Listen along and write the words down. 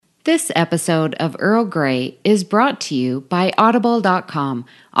This episode of Earl Grey is brought to you by Audible.com,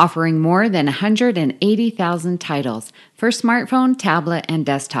 offering more than 180,000 titles for smartphone, tablet, and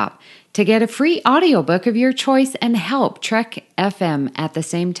desktop. To get a free audiobook of your choice and help Trek FM at the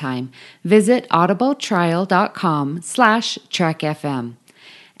same time, visit audibletrial.com/trekfm.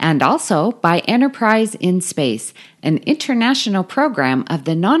 And also by Enterprise in Space, an international program of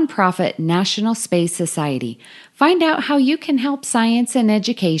the nonprofit National Space Society. Find out how you can help science and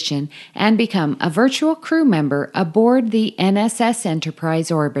education and become a virtual crew member aboard the NSS Enterprise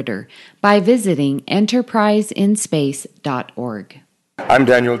Orbiter by visiting enterpriseinspace.org. I'm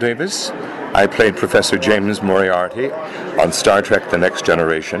Daniel Davis. I played Professor James Moriarty on Star Trek The Next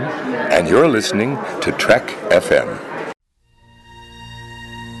Generation, and you're listening to Trek FM.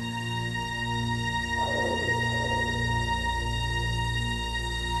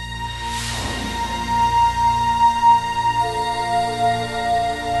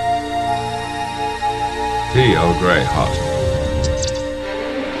 Tea Earl Grey hot.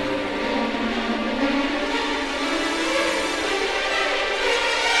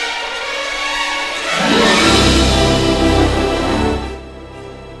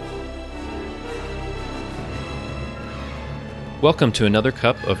 Welcome to another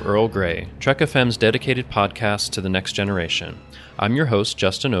cup of Earl Grey, Trek FM's dedicated podcast to the next generation. I'm your host,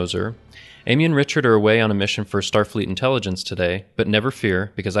 Justin Ozer. Amy and Richard are away on a mission for Starfleet intelligence today, but never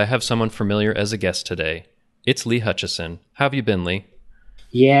fear, because I have someone familiar as a guest today. It's Lee Hutchison. How have you been, Lee?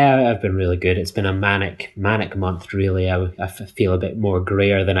 Yeah, I've been really good. It's been a manic month, really. I feel a bit more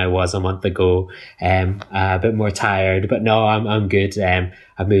grayer than I was a month ago, a bit more tired, but no, I'm good. I've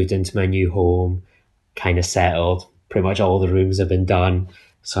moved into my new home, kind of settled. Pretty much all the rooms have been done,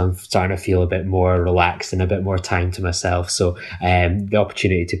 so I'm starting to feel a bit more relaxed and a bit more time to myself. So the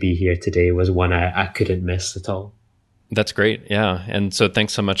opportunity to be here today was one I couldn't miss at all. That's great, yeah. And so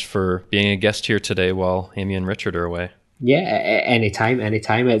thanks so much for being a guest here today while Amy and Richard are away. Yeah, anytime.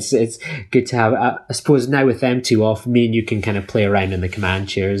 It's good to have. I suppose now with them two off, me and you can kind of play around in the command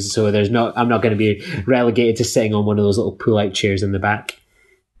chairs. So I'm not going to be relegated to sitting on one of those little pull-out chairs in the back.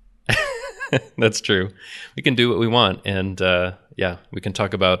 That's true. We can do what we want, and we can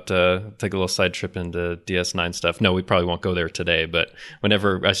talk about take a little side trip into DS9 stuff. No, we probably won't go there today, but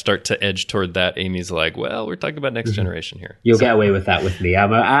whenever I start to edge toward that, Amy's like, "Well, we're talking about Next Generation here." You'll get away with that with me.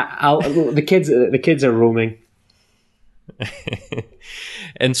 The kids are roaming.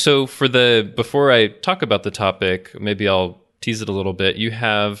 And so before I talk about the topic, maybe I'll tease it a little bit. You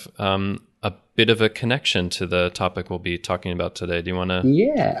have a bit of a connection to the topic we'll be talking about today. Do you want to?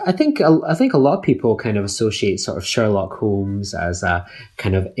 Yeah, I think a lot of people kind of associate sort of Sherlock Holmes as a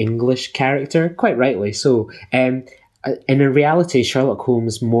kind of English character, quite rightly. So, in reality, Sherlock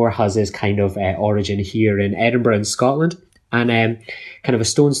Holmes more has his kind of origin here in Edinburgh, in Scotland, and kind of a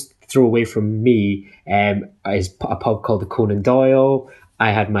stone's throw away from me is a pub called the Conan Doyle.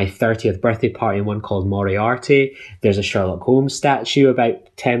 I had my 30th birthday party in one called Moriarty. There's a Sherlock Holmes statue about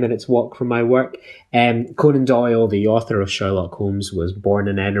 10 minutes walk from my work. Conan Doyle, the author of Sherlock Holmes, was born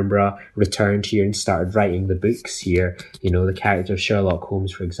in Edinburgh, returned here and started writing the books here. You know, the character of Sherlock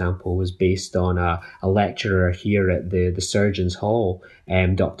Holmes, for example, was based on a lecturer here at the Surgeons' Hall,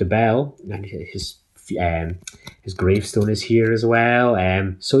 Dr. Bell, and his gravestone is here as well.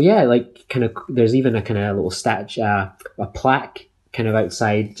 So yeah, like kind of, there's even a kind of little statue, a plaque kind of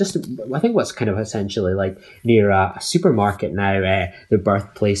outside, just I think what's kind of essentially like near a supermarket now, the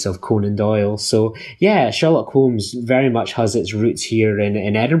birthplace of Conan Doyle. So yeah, Sherlock Holmes very much has its roots here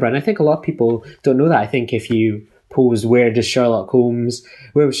in Edinburgh, and I think a lot of people don't know that. I think if you pose where was Sherlock Holmes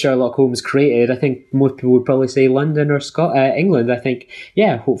created, I think most people would probably say London or England. I think,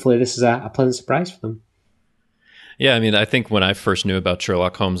 yeah, hopefully this is a pleasant surprise for them. Yeah, I mean, I think when I first knew about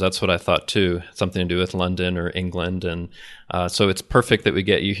Sherlock Holmes, that's what I thought too. Something to do with London or England. And so it's perfect that we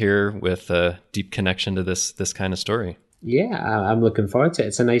get you here with a deep connection to this kind of story. Yeah, I'm looking forward to it.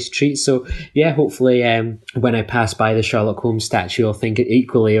 It's a nice treat. So yeah, hopefully when I pass by the Sherlock Holmes statue, I'll think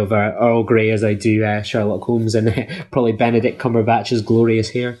equally of Earl Grey as I do Sherlock Holmes and probably Benedict Cumberbatch's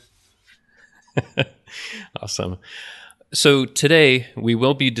glorious hair. Awesome. So today we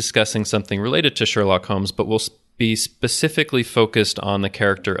will be discussing something related to Sherlock Holmes, but we'll be specifically focused on the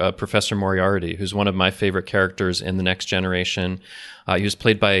character of Professor Moriarty, who's one of my favorite characters in The Next Generation. He was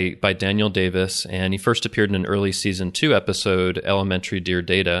played by Daniel Davis, and he first appeared in an early season 2 episode, Elementary Dear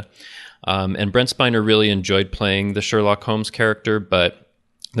Data. And Brent Spiner really enjoyed playing the Sherlock Holmes character, but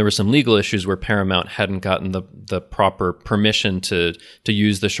there were some legal issues where Paramount hadn't gotten the proper permission to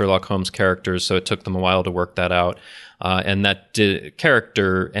use the Sherlock Holmes characters, so it took them a while to work that out. And that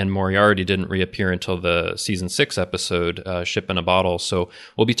character and Moriarty didn't reappear until the season 6 episode, Ship in a Bottle. So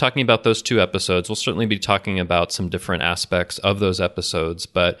we'll be talking about those 2 episodes. We'll certainly be talking about some different aspects of those episodes,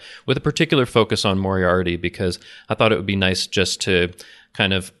 but with a particular focus on Moriarty, because I thought it would be nice just to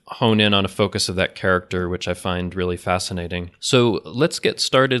kind of hone in on a focus of that character, which I find really fascinating. So let's get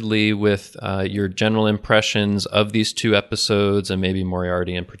started, Lee, with your general impressions of these 2 episodes and maybe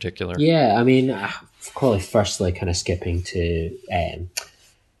Moriarty in particular. Yeah, I mean, probably firstly kind of skipping to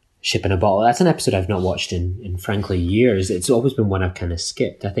Ship in a Bottle. That's an episode I've not watched in frankly years. It's always been one I've kind of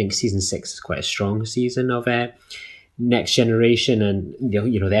skipped. I think season 6 is quite a strong season of Next Generation, and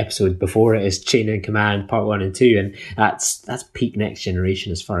you know the episode before it is Chain in Command Part 1 and 2, and that's peak Next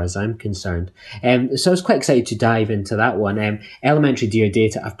Generation as far as I'm concerned. So I was quite excited to dive into that one. Elementary Dear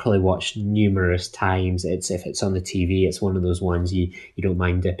Data, I've probably watched numerous times. If it's on the TV, it's one of those ones you don't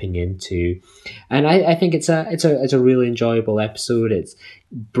mind dipping into, and I think it's a really enjoyable episode. It's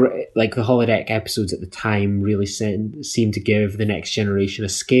like the holodeck episodes at the time really seemed to give the Next Generation a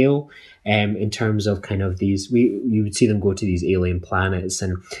scale. In terms of kind of these, you would see them go to these alien planets,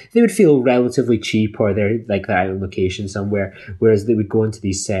 and they would feel relatively cheap, or they're out on location somewhere. Whereas they would go into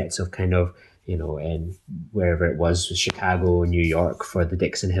these sets of kind of, you know, in wherever it was, Chicago, New York for the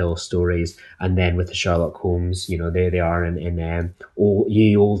Dixon Hill stories, and then with the Sherlock Holmes, you know, there they are in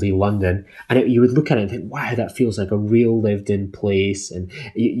ye olde London, and you would look at it and think, wow, that feels like a real lived-in place, and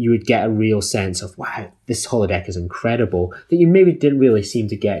you would get a real sense of, wow, this holodeck is incredible, that you maybe didn't really seem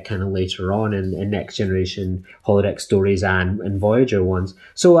to get kind of later on in Next Generation holodeck stories and Voyager ones.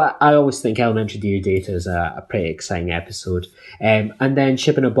 So I always think Elementary Dear Data is a pretty exciting episode. And then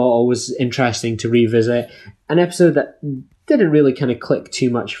Ship in a Bottle was interesting to revisit, an episode that didn't really kind of click too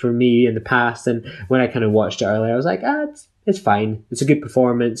much for me in the past, and when I kind of watched it earlier, I was like, it's fine. It's a good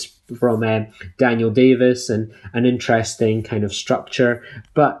performance from Daniel Davis and an interesting kind of structure,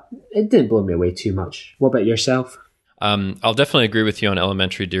 but it didn't blow me away too much. What about yourself? I'll definitely agree with you on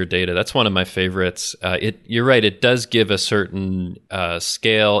Elementary Dear Data. That's one of my favorites. You're right. It does give a certain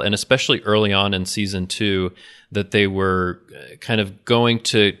scale, and especially early on in season 2, that they were kind of going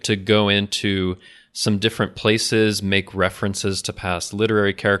to go into some different places, make references to past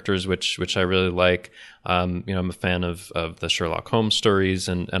literary characters, which I really like. I'm a fan of the Sherlock Holmes stories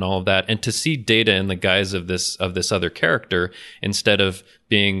and all of that. And to see Data in the guise of this other character, instead of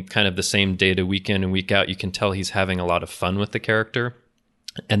being kind of the same Data week in and week out, you can tell he's having a lot of fun with the character.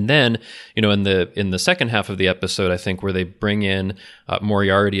 And then, you know, in the second half of the episode, I think, where they bring in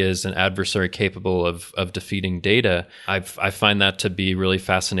Moriarty as an adversary capable of defeating Data, I find that to be really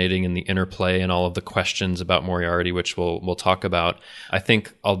fascinating in the interplay and all of the questions about Moriarty, which we'll talk about. I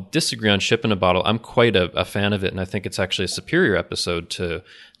think I'll disagree on Ship in a Bottle. I'm quite a fan of it, and I think it's actually a superior episode to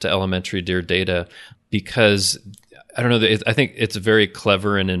Elementary Dear Data, because I don't know. I think it's a very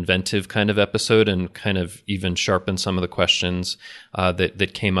clever and inventive kind of episode, and kind of even sharpened some of the questions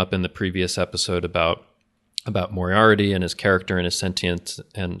that came up in the previous episode about Moriarty and his character and his sentience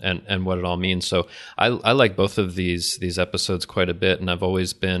and what it all means. So I like both of these episodes quite a bit, and I've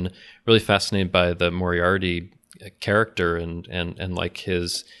always been really fascinated by the Moriarty character and like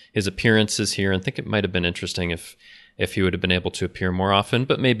his appearances here. And think it might have been interesting if he would have been able to appear more often,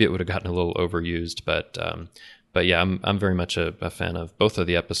 but maybe it would have gotten a little overused. But yeah, I'm very much a fan of both of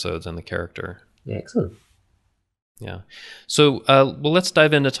the episodes and the character. Yeah, excellent. Yeah. So, well, let's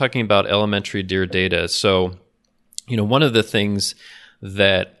dive into talking about Elementary Dear Data. So, you know, one of the things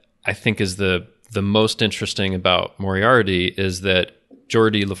that I think is the most interesting about Moriarty is that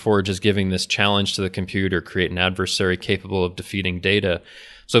Geordi LaForge is giving this challenge to the computer, create an adversary capable of defeating Data.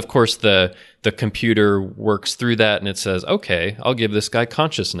 So, of course, the computer works through that, and it says, okay, I'll give this guy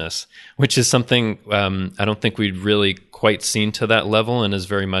consciousness, which is something I don't think we'd really quite seen to that level, and is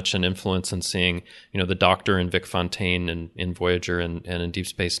very much an influence in seeing, you know, the Doctor and Vic Fontaine in Voyager and in Deep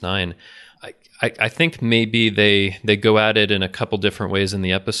Space Nine. I think maybe they go at it in a couple different ways in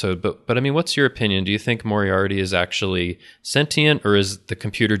the episode, but I mean, what's your opinion? Do you think Moriarty is actually sentient, or is the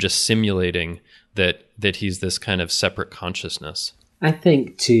computer just simulating that he's this kind of separate consciousness? I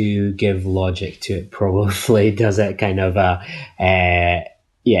think to give logic to it probably does it kind of, I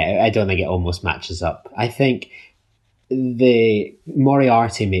don't think it almost matches up. I think the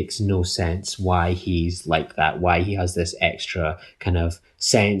Moriarty makes no sense why he's like that, why he has this extra kind of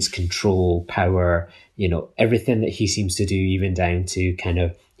sense, control, power, everything that he seems to do, even down to kind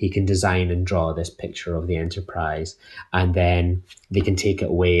of he can design and draw this picture of the Enterprise, and then they can take it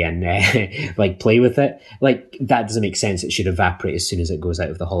away and like play with it. Like, that doesn't make sense. It should evaporate as soon as it goes out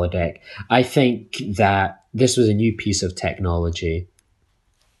of the holodeck. I think that this was a new piece of technology,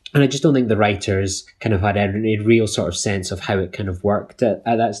 and I just don't think the writers kind of had a real sort of sense of how it kind of worked at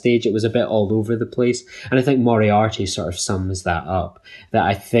that stage. It was a bit all over the place. And I think Moriarty sort of sums that up, that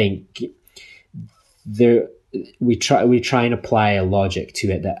I think we try and apply a logic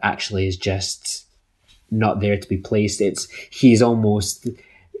to it that actually is just not there to be placed. He's almost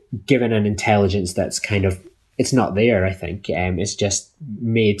given an intelligence that's kind of, it's not there, I think. It's just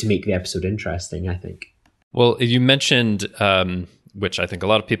made to make the episode interesting, I think. Well, you mentioned... which I think a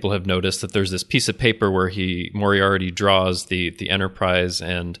lot of people have noticed, that there's this piece of paper where Moriarty draws the Enterprise,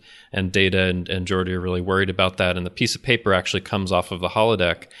 and Data and Geordi are really worried about that. And the piece of paper actually comes off of the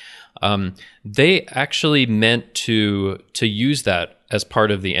holodeck. They actually meant to use that as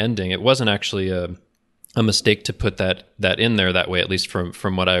part of the ending. It wasn't actually a mistake to put that in there that way, at least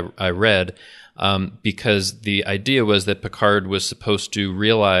from what I read, because the idea was that Picard was supposed to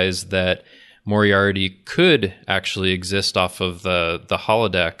realize that Moriarty could actually exist off of the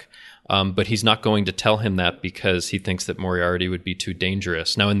holodeck, but he's not going to tell him that because he thinks that Moriarty would be too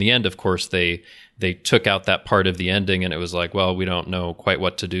dangerous. Now, in the end, of course, they took out that part of the ending, and it was like, well, we don't know quite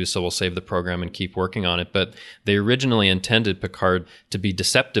what to do, so we'll save the program and keep working on it. But they originally intended Picard to be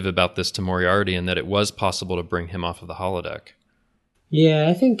deceptive about this to Moriarty, and that it was possible to bring him off of the holodeck. Yeah,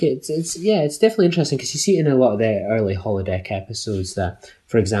 I think it's definitely interesting, because you see it in a lot of the early holodeck episodes that,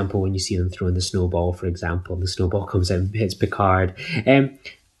 for example, when you see them throwing the snowball, for example, the snowball comes out and hits Picard.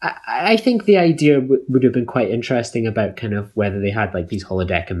 I think the idea would have been quite interesting about kind of whether they had like these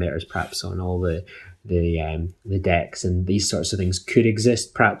holodeck emitters perhaps on all the decks, and these sorts of things could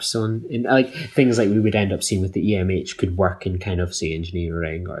exist perhaps in like things like we would end up seeing with the EMH could work in kind of, say,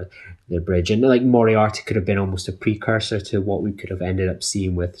 engineering or the bridge, and like Moriarty could have been almost a precursor to what we could have ended up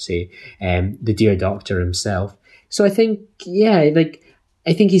seeing with, say, the Dear Doctor himself. So I think,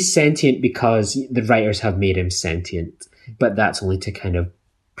 I think he's sentient because the writers have made him sentient, but that's only to kind of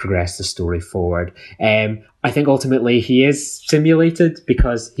progress the story forward. I think ultimately he is simulated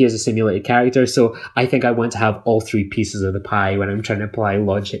because he is a simulated character, so I think I want to have all three pieces of the pie when I'm trying to apply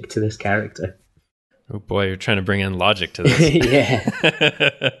logic to this character. Oh boy, you're trying to bring in logic to this.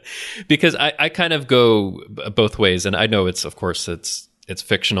 Yeah. Because I kind of go both ways, and I know it's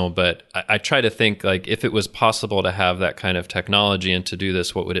fictional, but I try to think, like, if it was possible to have that kind of technology and to do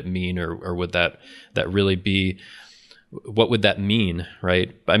this, what would it mean, or would that really be, what would that mean,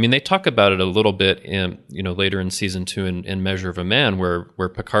 right? I mean, they talk about it a little bit in, later in season 2 in Measure of a Man, where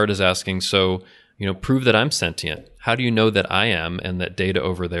Picard is asking, so, prove that I'm sentient. How do you know that I am and that Data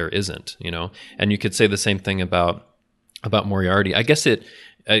over there isn't, And you could say the same thing about Moriarty. I guess it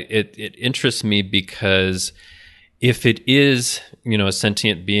interests me because if it is, a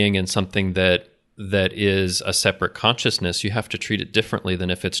sentient being and something that is a separate consciousness, you have to treat it differently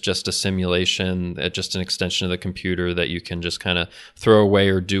than if it's just a simulation, just an extension of the computer that you can just kind of throw away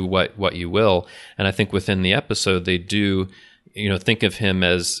or do what you will. And I think within the episode, they do, think of him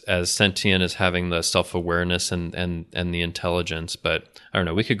as sentient, as having the self-awareness and the intelligence. But I don't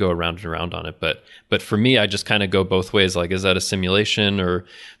know, we could go around and around on it. But for me, I just kind of go both ways. Like, is that a simulation?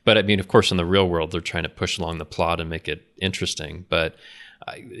 But I mean, of course, in the real world, they're trying to push along the plot and make it interesting. But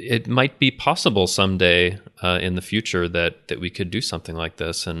it might be possible someday in the future that we could do something like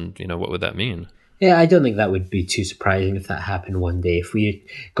this. And, what would that mean? Yeah, I don't think that would be too surprising if that happened one day. If we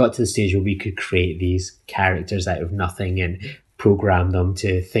got to the stage where we could create these characters out of nothing and program them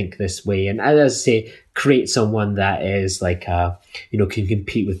to think this way. And as I say, create someone that is like, can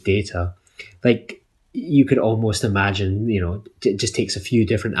compete with Data. Like, you could almost imagine, it just takes a few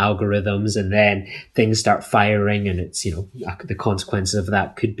different algorithms and then things start firing, and it's, the consequences of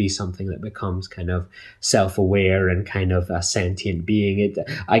that could be something that becomes kind of self-aware and kind of a sentient being.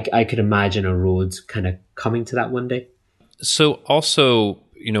 I could imagine a road kind of coming to that one day. So also,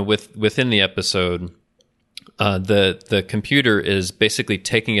 within the episode, the computer is basically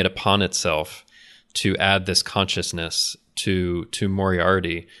taking it upon itself to add this consciousness to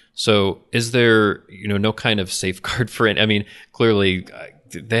Moriarty. So is there, no kind of safeguard for it? I mean, clearly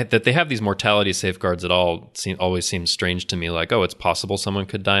that they have these mortality safeguards at all always seems strange to me. Like, oh, it's possible someone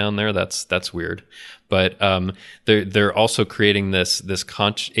could die on there. That's weird. But they're also creating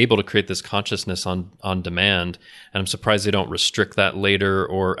able to create this consciousness on demand, and I'm surprised they don't restrict that later.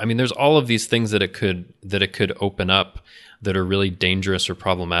 Or I mean, there's all of these things that it could open up that are really dangerous or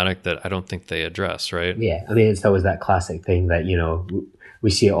problematic that I don't think they address, right? Yeah, I mean, it's always that classic thing that, you know, we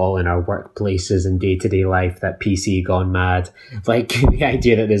see it all in our workplaces and day-to-day life, that PC gone mad. Like the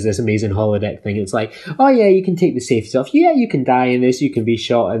idea that there's this amazing holodeck thing. It's like, oh yeah, you can take the safety off. Yeah, you can die in this. You can be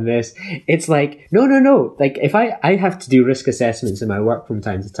shot in this. It's like, no. Like if I have to do risk assessments in my work from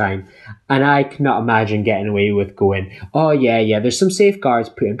time to time, and I cannot imagine getting away with going, oh yeah, there's some safeguards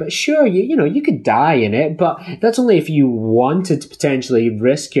put in, but sure, you could die in it, but that's only if you wanted to potentially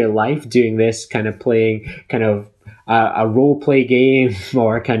risk your life doing this kind of playing kind of a role play game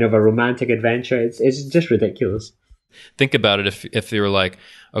or kind of a romantic adventure. It's just ridiculous. Think about it. If they were like,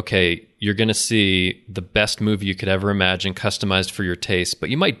 okay, you're going to see the best movie you could ever imagine, customized for your taste, but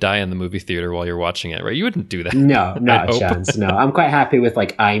you might die in the movie theater while you're watching it, right? You wouldn't do that. No, not a chance. No, I'm quite happy with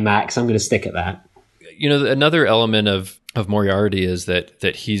like IMAX. I'm going to stick at that. You know, another element of Moriarty is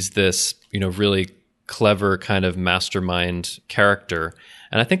that he's this, you know, really clever kind of mastermind character,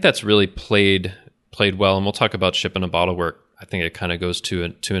 and I think that's really played well. And we'll talk about Ship in a Bottle, where I think it kind of goes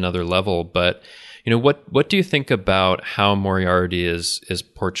to another level. But you know, what do you think about how Moriarty is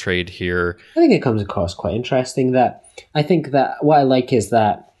portrayed here? I think it comes across quite interesting. That I think that what I like is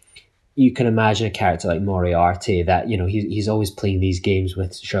that you can imagine a character like Moriarty that, you know, he's always playing these games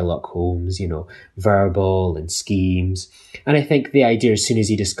with Sherlock Holmes, you know, verbal and schemes. And I think the idea, as soon as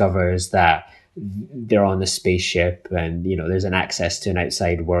he discovers that they're on the spaceship and, you know, there's an access to an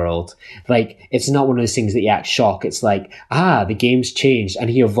outside world, like, it's not one of those things that you act shock. It's like, the game's changed, and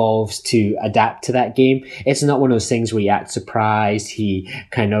he evolves to adapt to that game. It's not one of those things where you act surprised. He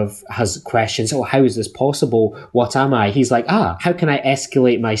kind of has questions. Oh, how is this possible? What am I? He's like, how can I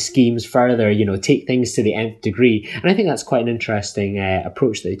escalate my schemes further? You know, take things to the nth degree. And I think that's quite an interesting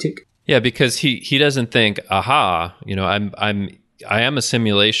approach that he took. Yeah, because he doesn't think, you know, I am a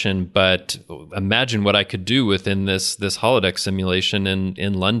simulation, but imagine what I could do within this holodeck simulation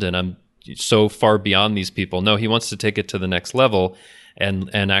in London. I'm so far beyond these people. No, he wants to take it to the next level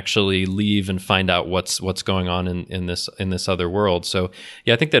and actually leave and find out what's going on in this other world. So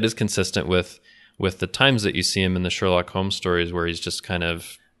yeah, I think that is consistent with the times that you see him in the Sherlock Holmes stories, where he's just kind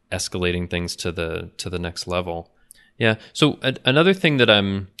of escalating things to the next level. Yeah. So another thing that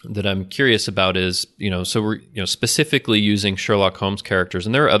I'm curious about is, you know, so we're, you know, specifically using Sherlock Holmes characters,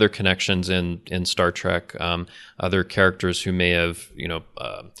 and there are other connections in Star Trek, other characters who may have, you know,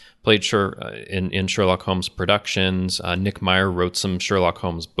 played in Sherlock Holmes productions. Nick Meyer wrote some Sherlock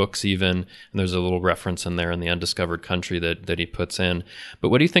Holmes books even, and there's a little reference in there in The Undiscovered Country that he puts in. But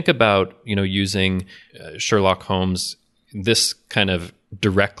what do you think about, you know, using Sherlock Holmes this kind of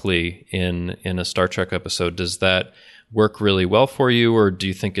directly in a Star Trek episode? Does that work really well for you, or do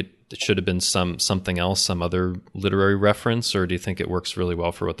you think it should have been something else, some other literary reference, or do you think it works really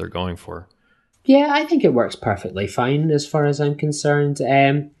well for what they're going for? Yeah, I think it works perfectly fine as far as I'm concerned.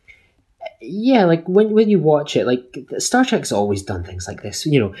 Yeah, like when you watch it, like Star Trek's always done things like this.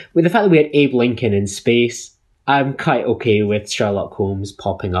 You know, with the fact that we had Abe Lincoln in space, I'm quite okay with Sherlock Holmes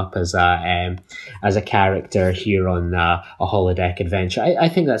popping up as a character here on a holodeck adventure. I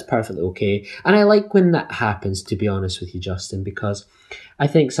think that's perfectly okay, and I like when that happens, to be honest with you, Justin, because I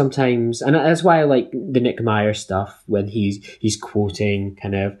think sometimes, and that's why I like the Nick Meyer stuff, when he's quoting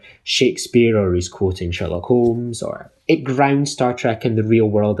kind of Shakespeare, or he's quoting Sherlock Holmes, or it grounds Star Trek in the real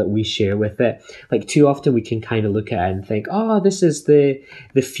world that we share with it. Like, too often we can kind of look at it and think, this is the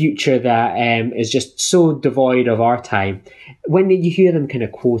future that is just so devoid of our time. When you hear them kind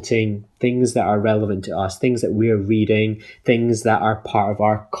of quoting things that are relevant to us, things that we're reading, things that are part of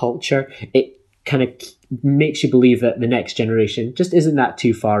our culture, it kind of makes you believe that the next generation just isn't that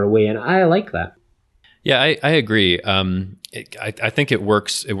too far away, and I like that. Yeah, I agree. I think it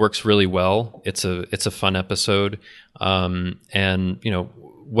works. It works really well. It's a fun episode, and you know,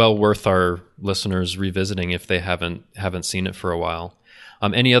 well worth our listeners revisiting if they haven't seen it for a while.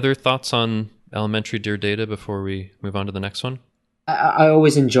 Any other thoughts on Elementary Dear Data before we move on to the next one? I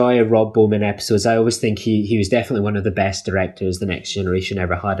always enjoy Rob Bowman episodes. I always think he was definitely one of the best directors the Next Generation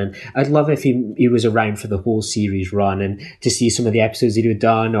ever had, and I'd love if he was around for the whole series run and to see some of the episodes he'd have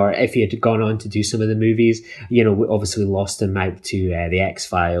done, or if he had gone on to do some of the movies. You know, we obviously lost him out to the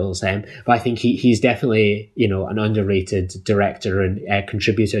X-Files, but I think he's definitely, you know, an underrated director and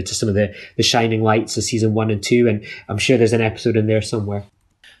contributor to some of the shining lights of season 1 and 2, and I'm sure there's an episode in there somewhere.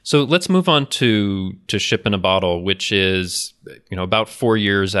 So let's move on to Ship in a Bottle, which is, about 4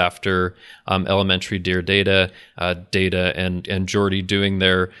 years after Elementary Dear Data, Data and Geordi doing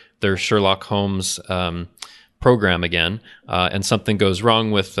their Sherlock Holmes program again, and something goes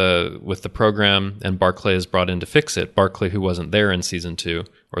wrong with the program, and Barclay is brought in to fix it. Barclay, who wasn't there in season 2,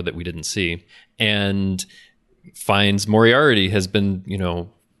 or that we didn't see, and finds Moriarty has been,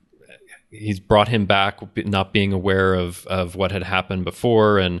 he's brought him back, not being aware of what had happened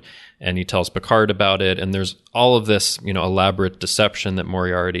before, and he tells Picard about it, and there's all of this, elaborate deception that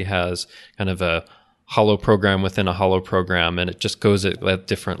Moriarty has, kind of a hollow program within a hollow program, and it just goes at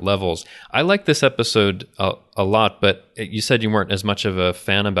different levels. I like this episode a lot, but you said you weren't as much of a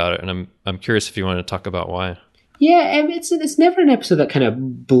fan about it, and I'm curious if you want to talk about why. Yeah, it's never an episode that kind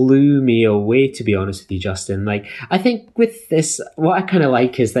of blew me away, to be honest with you, Justin. Like, I think with this, what I kind of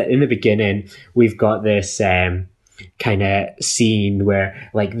like is that in the beginning, we've got this kind of scene where,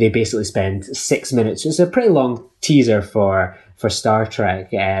 like, they basically spend 6 minutes. It's a pretty long teaser for Star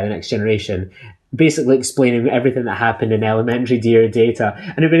Trek, The Next Generation, basically explaining everything that happened in Elementary Dear Data.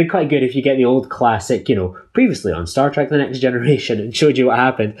 And it'd been quite good if you get the old classic, previously on Star Trek The Next Generation, and showed you what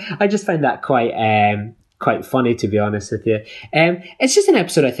happened. I just find that quite funny, to be honest with you. It's just an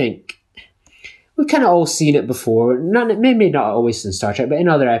episode, I think, we've kind of all seen it before. Maybe not always in Star Trek, but in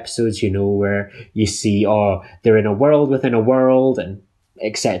other episodes, where you see, they're in a world within a world, and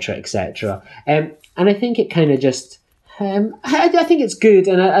etc., etc. And I think it kind of just... I think it's good,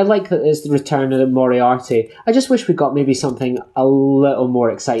 and I like that it's the return of Moriarty. I just wish we got maybe something a little more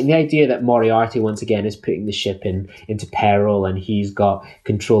exciting. The idea that Moriarty, once again, is putting the ship into peril, and he's got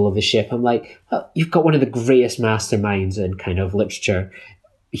control of the ship. I'm like, you've got one of the greatest masterminds in kind of literature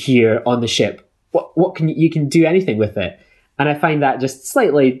here on the ship. What can you can do anything with it? And I find that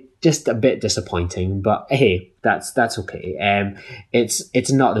just a bit disappointing, but hey, that's okay.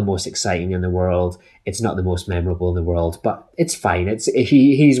 It's not the most exciting in the world. It's not the most memorable in the world, but it's fine.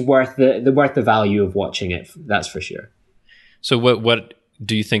 He's worth the value of watching it. That's for sure. So what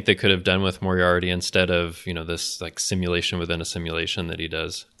do you think they could have done with Moriarty instead of, this like simulation within a simulation that he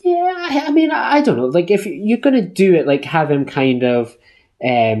does? Yeah, I mean, I don't know. Like, if you're going to do it, like, have him kind of,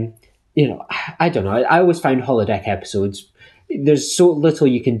 I don't know. I always find holodeck episodes, there's so little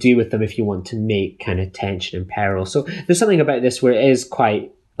you can do with them if you want to make kind of tension and peril. So there's something about this where it is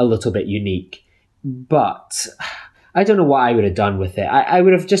quite a little bit unique. But I don't know what I would have done with it. I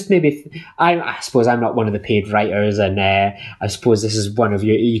would have just maybe... I suppose I'm not one of the paid writers, and I suppose this is one of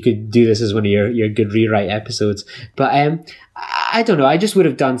your... You could do this as one of your good rewrite episodes. But I don't know. I just would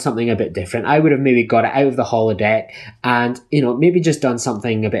have done something a bit different. I would have maybe got it out of the holodeck and, maybe just done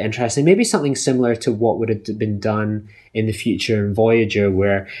something a bit interesting. Maybe something similar to what would have been done in the future in Voyager,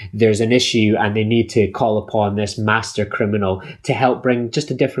 where there's an issue and they need to call upon this master criminal to help bring just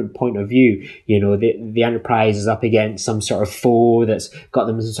a different point of view. The Enterprise is up against some sort of foe that's got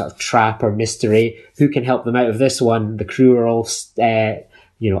them in some sort of trap or mystery. Who can help them out of this one? The crew are all,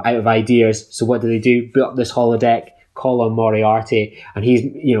 out of ideas. So what do? Boot up this holodeck, call on Moriarty, and he's,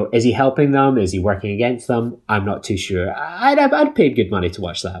 is he helping them? Is he working against them? I'm not too sure. I'd paid good money to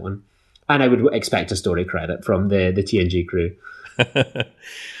watch that one. And I would expect a story credit from the TNG crew.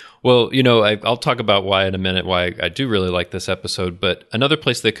 Well, I'll talk about why in a minute, why I do really like this episode. But another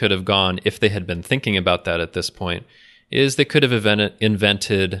place they could have gone, if they had been thinking about that at this point, is they could have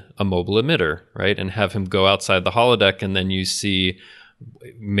invented a mobile emitter, right? And have him go outside the holodeck, and then you see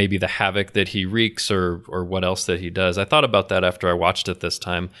maybe the havoc that he wreaks or what else that he does. I thought about that after I watched it this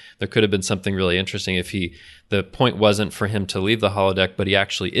time. There could have been something really interesting if the point wasn't for him to leave the holodeck, but he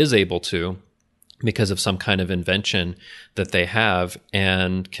actually is able to, because of some kind of invention that they have,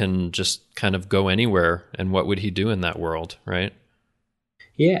 and can just kind of go anywhere. And what would he do in that world, right?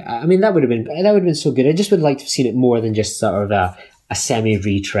 Yeah, I mean, that would have been so good. I just would like to have seen it more than just sort of a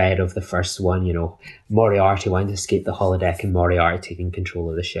semi-retread of the first one, Moriarty wanting to escape the holodeck and Moriarty taking control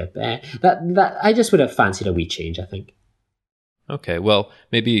of the ship. That I just would have fancied a wee change, I think. Okay, well,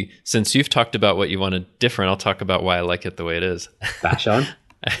 maybe since you've talked about what you wanted different, I'll talk about why I like it the way it is. Bash on.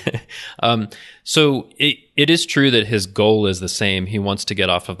 So it is true that his goal is the same. He wants to get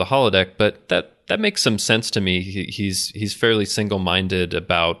off of the holodeck, but that makes some sense to me. He's fairly single-minded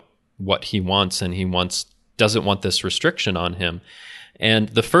about what he wants, and doesn't want this restriction on him. And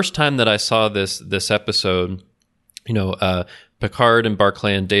the first time that I saw this episode, Picard and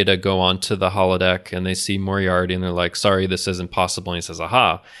Barclay and Data go onto the holodeck and they see Moriarty and they're like, sorry, this isn't possible. And he says,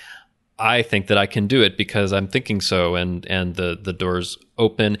 aha, I think that I can do it because I'm thinking so. And the doors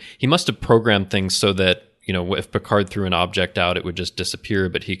open. He must have programmed things so that, if Picard threw an object out, it would just disappear,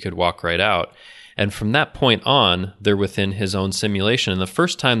 but he could walk right out. And from that point on, they're within his own simulation. And the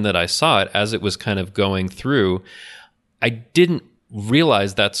first time that I saw it, as it was kind of going through, I didn't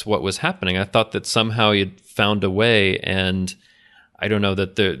realize that's what was happening. I thought that somehow he had found a way, and I don't know,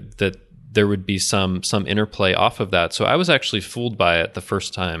 that there would be some interplay off of that. So I was actually fooled by it the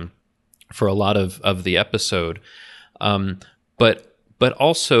first time for a lot of the episode. But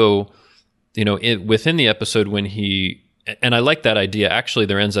also, within the episode when and I like that idea. Actually,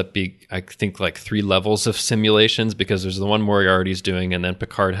 there ends up being, I think, like 3 levels of simulations, because there's the one Moriarty's doing, and then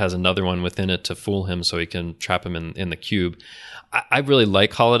Picard has another one within it to fool him so he can trap him in the cube. I really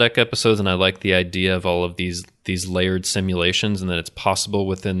like holodeck episodes, and I like the idea of all of these layered simulations, and that it's possible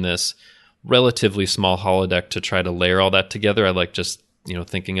within this relatively small holodeck to try to layer all that together. I like just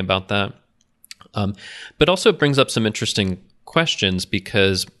thinking about that. But also it brings up some interesting questions,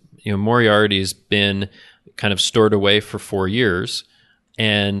 because Moriarty's been kind of stored away for 4 years,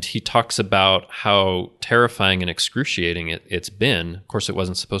 and he talks about how terrifying and excruciating it's been. Of course, it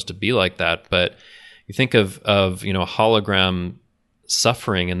wasn't supposed to be like that, but you think of hologram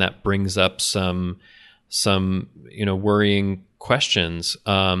suffering, and that brings up some worrying questions.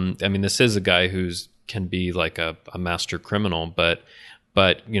 This is a guy who's can be like a master criminal, but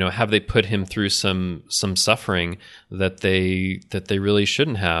have they put him through some suffering that they really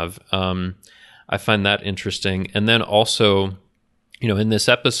shouldn't have? I find that interesting. And then also, in this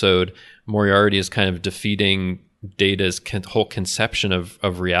episode, Moriarty is kind of defeating Data's whole conception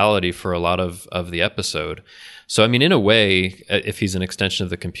of reality for a lot of the episode. So, in a way, if he's an extension of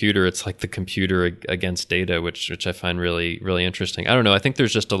the computer, it's like the computer against Data, which I find really, really interesting. I don't know. I think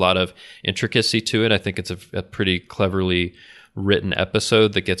there's just a lot of intricacy to it. I think it's a pretty cleverly written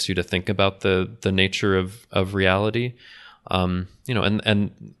episode that gets you to think about the nature of reality.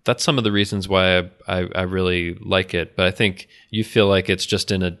 And that's some of the reasons why I really like it. But I think you feel like it's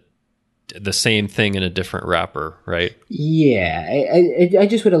just in the same thing in a different wrapper, right? Yeah, I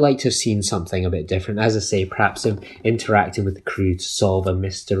just would have liked to have seen something a bit different. As I say, perhaps interacting with the crew to solve a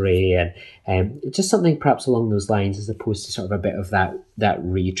mystery, and just something perhaps along those lines, as opposed to sort of a bit of that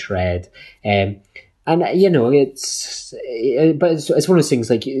retread. And it's one of those things,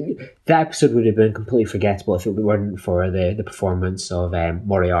 like, that episode would have been completely forgettable if it weren't for the performance of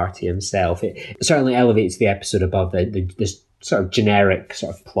Moriarty himself. It certainly elevates the episode above this sort of generic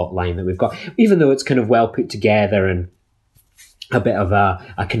sort of plot line that we've got, even though it's kind of well put together and a bit of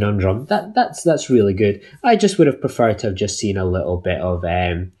a conundrum. That's really good. I just would have preferred to have just seen a little bit of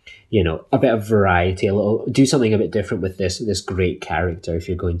a bit of variety, do something a bit different with this great character if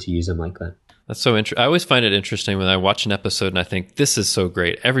you're going to use him like that. That's so interesting. I always find it interesting when I watch an episode and I think, this is so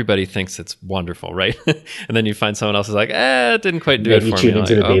great. Everybody thinks it's wonderful, right? And then you find someone else is like, it didn't quite do it for me. Then you tune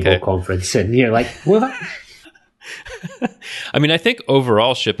into the Babel conference and you're like, what? I think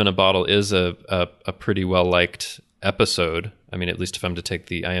overall Ship in a Bottle is a pretty well-liked episode. At least if I'm to take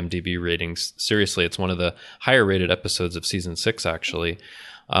the IMDb ratings seriously, it's one of the higher rated episodes of season 6, actually.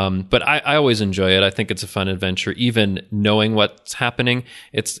 But I always enjoy it. I think it's a fun adventure, even knowing what's happening.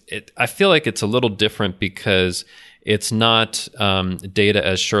 I feel like it's a little different because it's not Data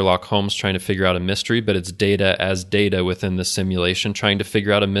as Sherlock Holmes trying to figure out a mystery, but it's Data as Data within the simulation trying to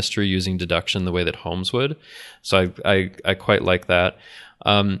figure out a mystery using deduction the way that Holmes would. So I quite like that.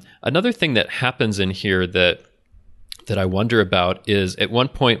 Another thing that happens in here that I wonder about is, at one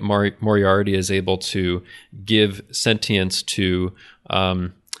point Moriarty is able to give sentience to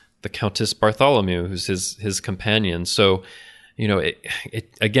the Countess Bartholomew, who's his companion. So,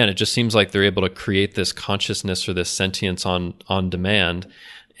 it just seems like they're able to create this consciousness or this sentience on demand,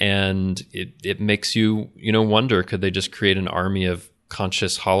 and it makes you wonder, could they just create an army of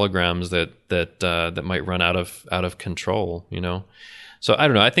conscious holograms that might run out of control? So I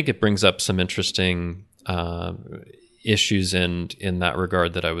don't know. I think it brings up some interesting issues in that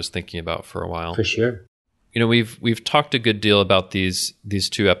regard that I was thinking about for a while. For sure. We've talked a good deal about these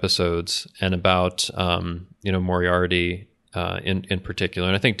 2 episodes and about Moriarty in particular,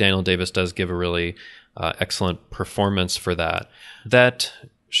 and I think Daniel Davis does give a really excellent performance for that. That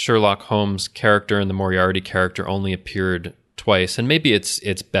Sherlock Holmes character and the Moriarty character only appeared twice, and maybe it's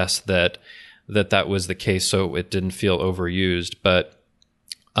best that was the case, so it didn't feel overused. But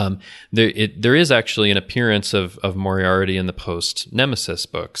there is actually an appearance of Moriarty in the post Nemesis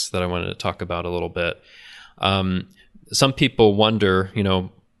books that I wanted to talk about a little bit. Some people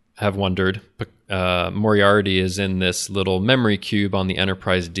have wondered, Moriarty is in this little memory cube on the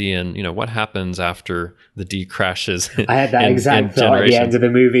Enterprise D, and what happens after the D crashes? I had that exact thought at the end of the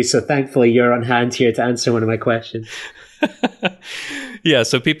movie, so thankfully you're on hand here to answer one of my questions. Yeah,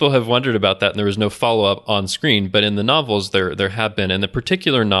 so people have wondered about that, and there was no follow-up on screen. But in the novels, there have been. And the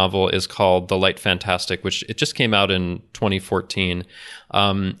particular novel is called The Light Fantastic, which it just came out in 2014.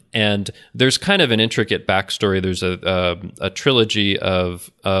 And there's kind of an intricate backstory. There's a trilogy of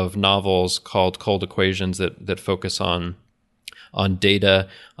novels called Cold Equations that focus on data.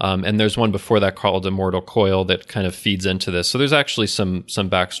 And there's one before that called Immortal Coil that kind of feeds into this. So there's actually some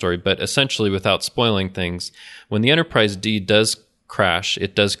backstory, but essentially, without spoiling things, when the Enterprise D does crash,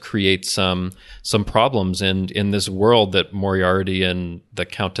 it does create some problems in this world that Moriarty and the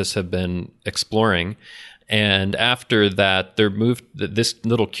Countess have been exploring. And after that, this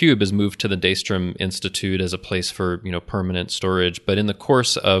little cube is moved to the Daystrom Institute as a place for, permanent storage. But in the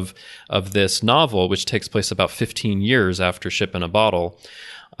course of this novel, which takes place about 15 years after Ship in a Bottle,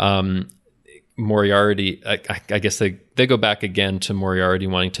 Moriarty, I guess they go back again to Moriarty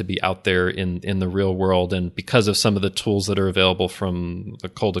wanting to be out there in the real world. And because of some of the tools that are available from the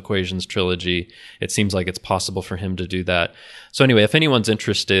Cold Equations trilogy, it seems like it's possible for him to do that. So anyway, if anyone's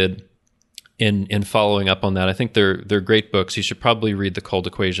interested in following up on that, I think they're great books. You should probably read the Cold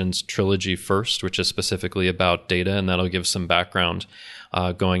Equations trilogy first, which is specifically about data, and that'll give some background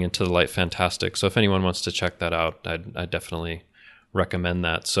going into The Light Fantastic. So if anyone wants to check that out, I definitely recommend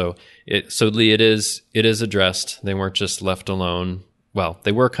that. So Lee, it is addressed. They weren't just left alone. Well,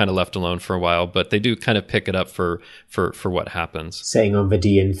 they were kind of left alone for a while, but they do kind of pick it up for what happens. Sitting on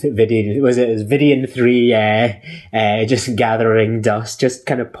Vidian 3, just gathering dust, just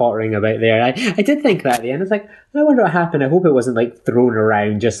kind of pottering about there. I did think that at the end. I was like, I wonder what happened. I hope it wasn't like thrown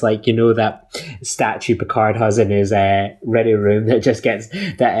around, just like, that statue Picard has in his ready room that just gets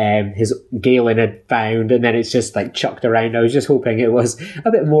that his Galen had found, and then it's just like chucked around. I was just hoping it was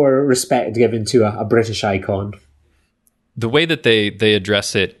a bit more respect given to a British icon. The way that they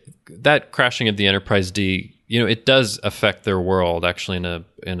address it, that crashing of the Enterprise D, it does affect their world actually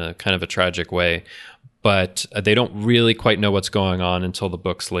in a kind of a tragic way, but they don't really quite know what's going on until the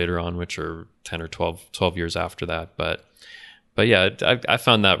books later on, which are 10 or 12 years after that. But yeah, I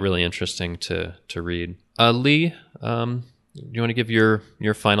found that really interesting to read. Lee, you want to give your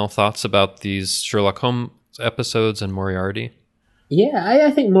final thoughts about these Sherlock Holmes episodes and Moriarty? Yeah,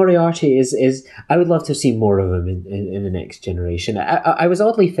 I think Moriarty is. I would love to see more of him in the Next Generation. I was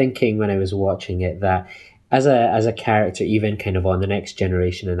oddly thinking when I was watching it that as a character, even kind of on the Next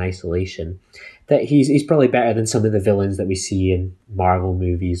Generation in isolation, that he's probably better than some of the villains that we see in Marvel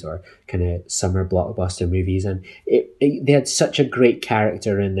movies or kind of summer blockbuster movies. And they had such a great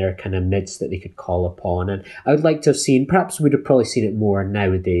character in their kind of midst that they could call upon. And I would like to have seen. Perhaps we'd have probably seen it more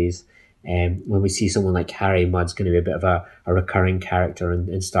nowadays. When we see someone like Harry Mudd's going to be a bit of a recurring character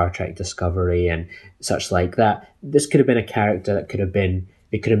in Star Trek Discovery and such like that. This could have been a character that could have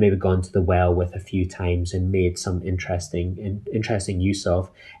maybe gone to the well with a few times and made some interesting use of.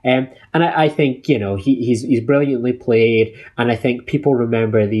 And I think, he's brilliantly played, and I think people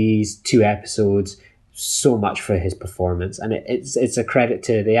remember these 2 episodes so much for his performance, and it's a credit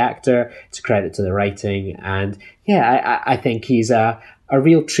to the actor, it's a credit to the writing, and yeah, I think he's a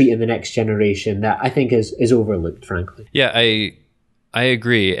real treat in the Next Generation that I think is overlooked, frankly. Yeah, I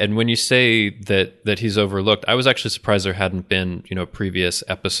agree. And when you say that he's overlooked, I was actually surprised there hadn't been, a previous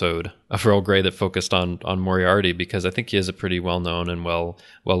episode of Earl Grey that focused on Moriarty, because I think he is a pretty well-known and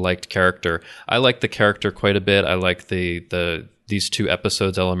well-liked character. I like the character quite a bit. I like these 2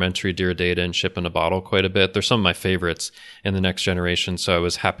 episodes, Elementary, Dear Data, and Ship in a Bottle, quite a bit. They're some of my favorites in the Next Generation, so I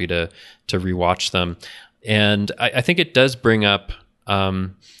was happy to rewatch them. And I think it does bring up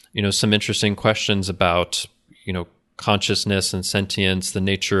some interesting questions about, consciousness and sentience, the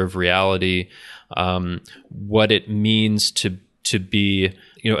nature of reality, what it means to be,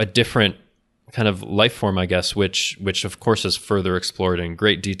 a different kind of life form, I guess, which of course is further explored in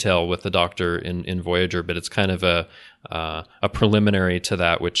great detail with the Doctor in Voyager, but it's kind of a preliminary to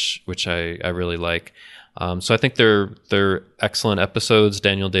that, which I really like. So I think they're excellent episodes.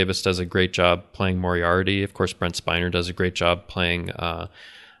 Daniel Davis does a great job playing Moriarty. Of course, Brent Spiner does a great job playing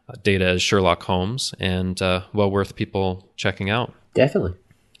Data as Sherlock Holmes, and well worth people checking out. Definitely.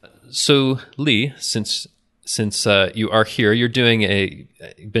 So Lee, since you are here, you've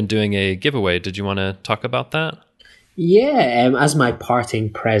been doing a giveaway. Did you want to talk about that? Yeah, as my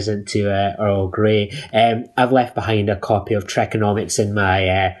parting present to Earl Grey, I've left behind a copy of Trekonomics in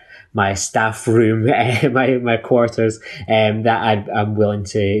my staff room, my quarters, that I'm willing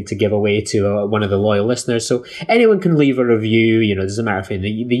to give away to one of the loyal listeners. So anyone can leave a review. Doesn't matter if in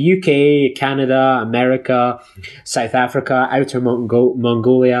the UK, Canada, America, South Africa, Outer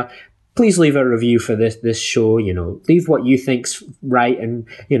Mongolia. please leave a review for this show. Leave what you think's right, and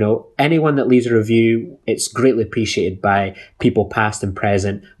anyone that leaves a review, it's greatly appreciated by people past and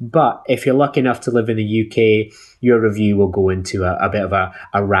present. But if you're lucky enough to live in the UK, your review will go into a bit of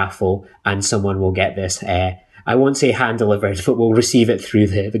a raffle, and someone will get this. I won't say hand delivered, but we'll receive it through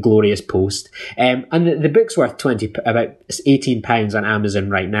the glorious post. And the book's worth about £18 on Amazon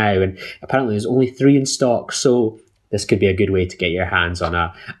right now, and apparently there's only 3 in stock. So this could be a good way to get your hands on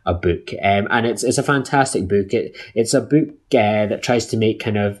a book. And it's a fantastic book. It's a book that tries to make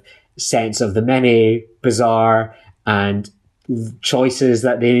kind of sense of the many bizarre and choices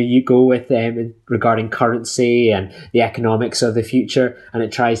that you go with them regarding currency and the economics of the future, and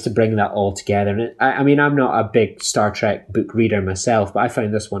it tries to bring that all together. And I'm not a big Star Trek book reader myself, but I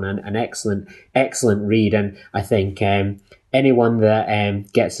found this one an excellent read, and I think anyone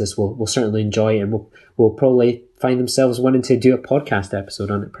that gets this will certainly enjoy it, and will probably find themselves wanting to do a podcast episode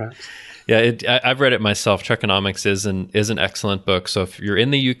on it, perhaps. Yeah, I've read it myself. Trekonomics is an excellent book. So if you're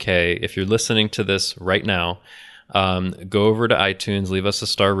in the UK, if you're listening to this right now, go over to iTunes, leave us a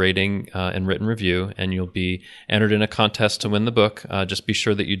star rating and written review, and you'll be entered in a contest to win the book. Just be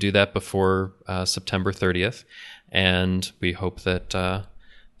sure that you do that before September 30th, and we hope that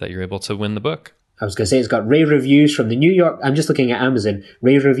you're able to win the book. I was going to say, it's got rave reviews from the New York, I'm just looking at Amazon,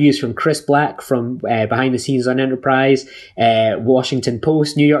 rave reviews from Chris Black from Behind the Scenes on Enterprise, Washington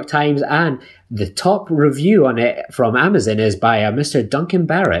Post, New York Times, and the top review on it from Amazon is by Mr. Duncan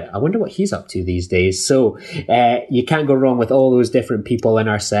Barrett. I wonder what he's up to these days. So you can't go wrong with all those different people and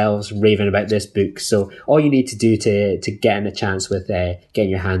ourselves raving about this book. So all you need to do to get in a chance with getting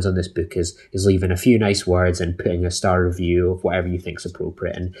your hands on this book is leaving a few nice words and putting a star review of whatever you think's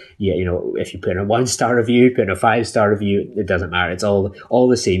appropriate. And if you put in a 1-star review, put in a 5-star review, it doesn't matter. It's all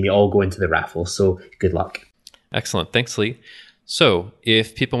the same. You all go into the raffle. So good luck. Excellent. Thanks, Lee. So,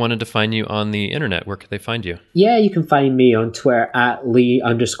 if people wanted to find you on the internet, where could they find you? Yeah, you can find me on Twitter at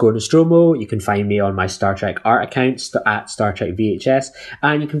Lee_Nostromo. You can find me on my Star Trek art account at Star Trek VHS.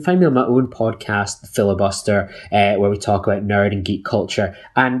 And you can find me on my own podcast, The Filibuster, where we talk about nerd and geek culture.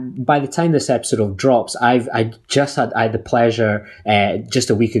 And by the time this episode drops, I had the pleasure just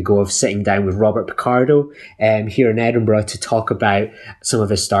a week ago of sitting down with Robert Picardo here in Edinburgh to talk about some of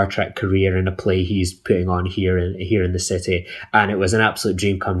his Star Trek career in a play he's putting on here in the city. And it was an absolute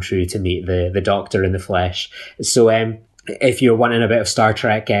dream come true to meet the Doctor in the flesh. So if you're wanting a bit of Star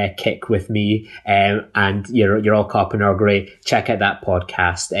Trek kick with me and you're all caught up in Earl Grey, check out that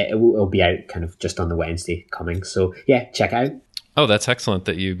podcast. It'll be out kind of just on the Wednesday coming. So yeah, check it out. Oh, that's excellent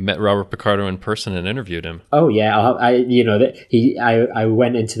that you met Robert Picardo in person and interviewed him. Oh yeah, I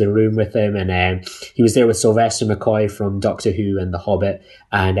went into the room with him, and he was there with Sylvester McCoy from Doctor Who and The Hobbit,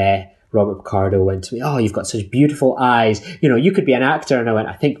 and Robert Picardo went to me, "Oh, you've got such beautiful eyes. You could be an actor." And I went,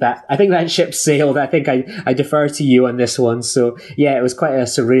 I think that ship sailed. I think I defer to you on this one. So yeah, it was quite a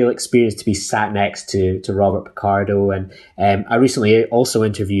surreal experience to be sat next to Robert Picardo. And I recently also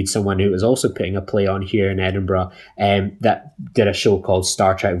interviewed someone who was also putting a play on here in Edinburgh that did a show called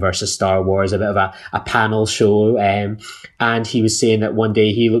Star Trek versus Star Wars, a bit of a panel show. And he was saying that one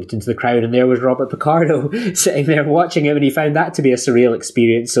day he looked into the crowd and there was Robert Picardo sitting there watching him, and he found that to be a surreal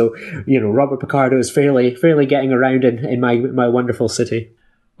experience. So Robert Picardo is fairly getting around in my wonderful city.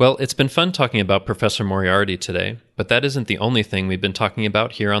 Well, it's been fun talking about Professor Moriarty today, but that isn't the only thing we've been talking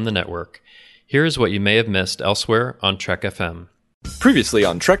about here on the network. Here's what you may have missed elsewhere on Trek FM. Previously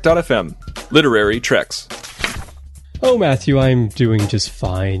on Trek.fm, Literary Treks. Oh, Matthew, I'm doing just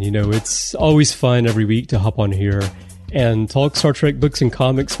fine. It's always fun every week to hop on here and talk Star Trek books and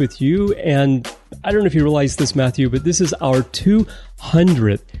comics with you. And I don't know if you realize this, Matthew, but this is our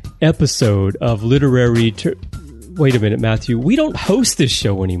 200th episode of Literary... Wait a minute, Matthew. We don't host this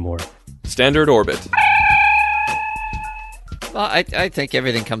show anymore. Standard Orbit. Well, I think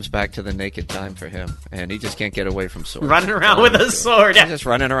everything comes back to the naked time for him, and he just can't get away from swords. Running around with a sword. He's just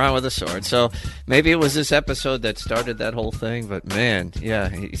running around with a sword. So maybe it was this episode that started that whole thing, but man, yeah,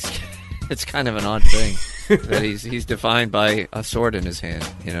 it's kind of an odd thing that he's defined by a sword in his hand,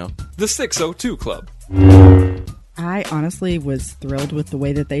 The 602 Club. I honestly was thrilled with the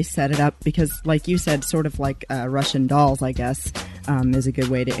way that they set it up because, like you said, sort of like Russian dolls, I guess, is a good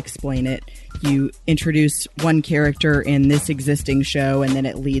way to explain it. You introduce one character in this existing show, and then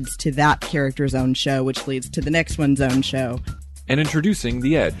it leads to that character's own show, which leads to the next one's own show. And introducing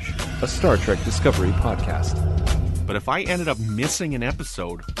The Edge, a Star Trek Discovery podcast. But if I ended up missing an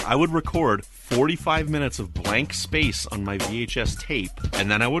episode, I would record 45 minutes of blank space on my VHS tape,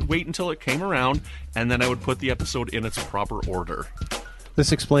 and then I would wait until it came around, and then I would put the episode in its proper order.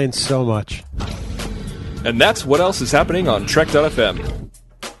 This explains so much. And that's what else is happening on Trek.fm.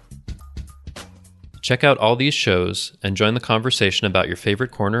 Check out all these shows and join the conversation about your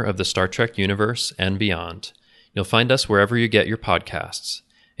favorite corner of the Star Trek universe and beyond. You'll find us wherever you get your podcasts.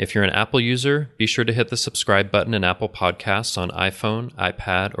 If you're an Apple user, be sure to hit the subscribe button in Apple Podcasts on iPhone,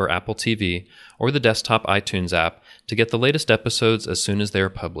 iPad, or Apple TV, or the desktop iTunes app to get the latest episodes as soon as they are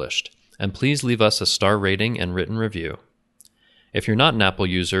published. And please leave us a star rating and written review. If you're not an Apple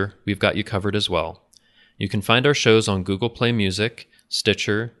user, we've got you covered as well. You can find our shows on Google Play Music,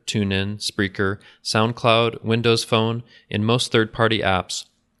 Stitcher, TuneIn, Spreaker, SoundCloud, Windows Phone, in most third-party apps,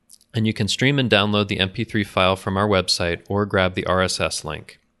 and you can stream and download the MP3 file from our website or grab the RSS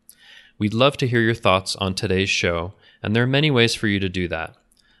link. We'd love to hear your thoughts on today's show, and there are many ways for you to do that.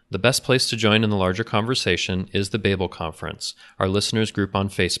 The best place to join in the larger conversation is the Babel Conference, our listeners group on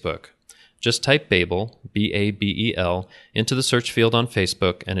Facebook. Just type Babel, B-A-B-E-L, into the search field on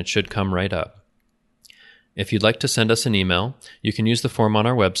Facebook, and it should come right up. If you'd like to send us an email, you can use the form on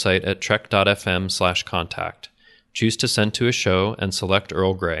our website at trek.fm/contact. Choose to send to a show and select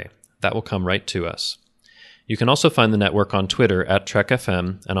Earl Grey. That will come right to us. You can also find the network on Twitter at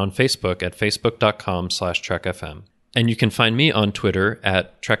TrekFM and on Facebook at facebook.com/TrekFM. And you can find me on Twitter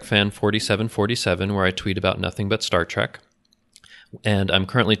at TrekFan4747, where I tweet about nothing but Star Trek. And I'm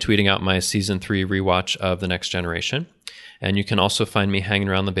currently tweeting out my Season 3 rewatch of The Next Generation. And you can also find me hanging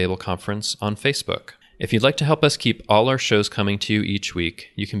around the Babel Conference on Facebook. If you'd like to help us keep all our shows coming to you each week,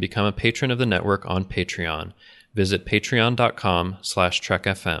 you can become a patron of the network on Patreon. Visit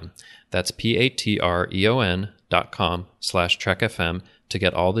patreon.com/TrekFM. That's patreon.com/TrekFM to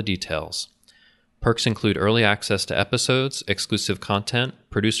get all the details. Perks include early access to episodes, exclusive content,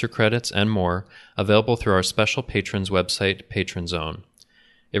 producer credits, and more, available through our special patrons website, Patron Zone.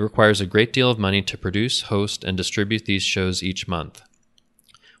 It requires a great deal of money to produce, host, and distribute these shows each month.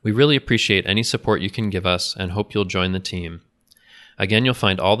 We really appreciate any support you can give us and hope you'll join the team. Again, you'll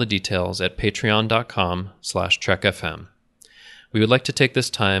find all the details at patreon.com/TrekFM. We would like to take this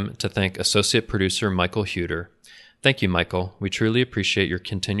time to thank associate producer Michael Huter. Thank you, Michael. We truly appreciate your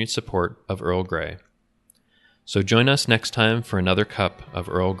continued support of Earl Grey. So join us next time for another cup of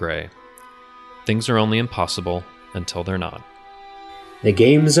Earl Grey. Things are only impossible until they're not. The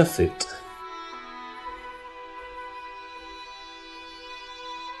game's afoot.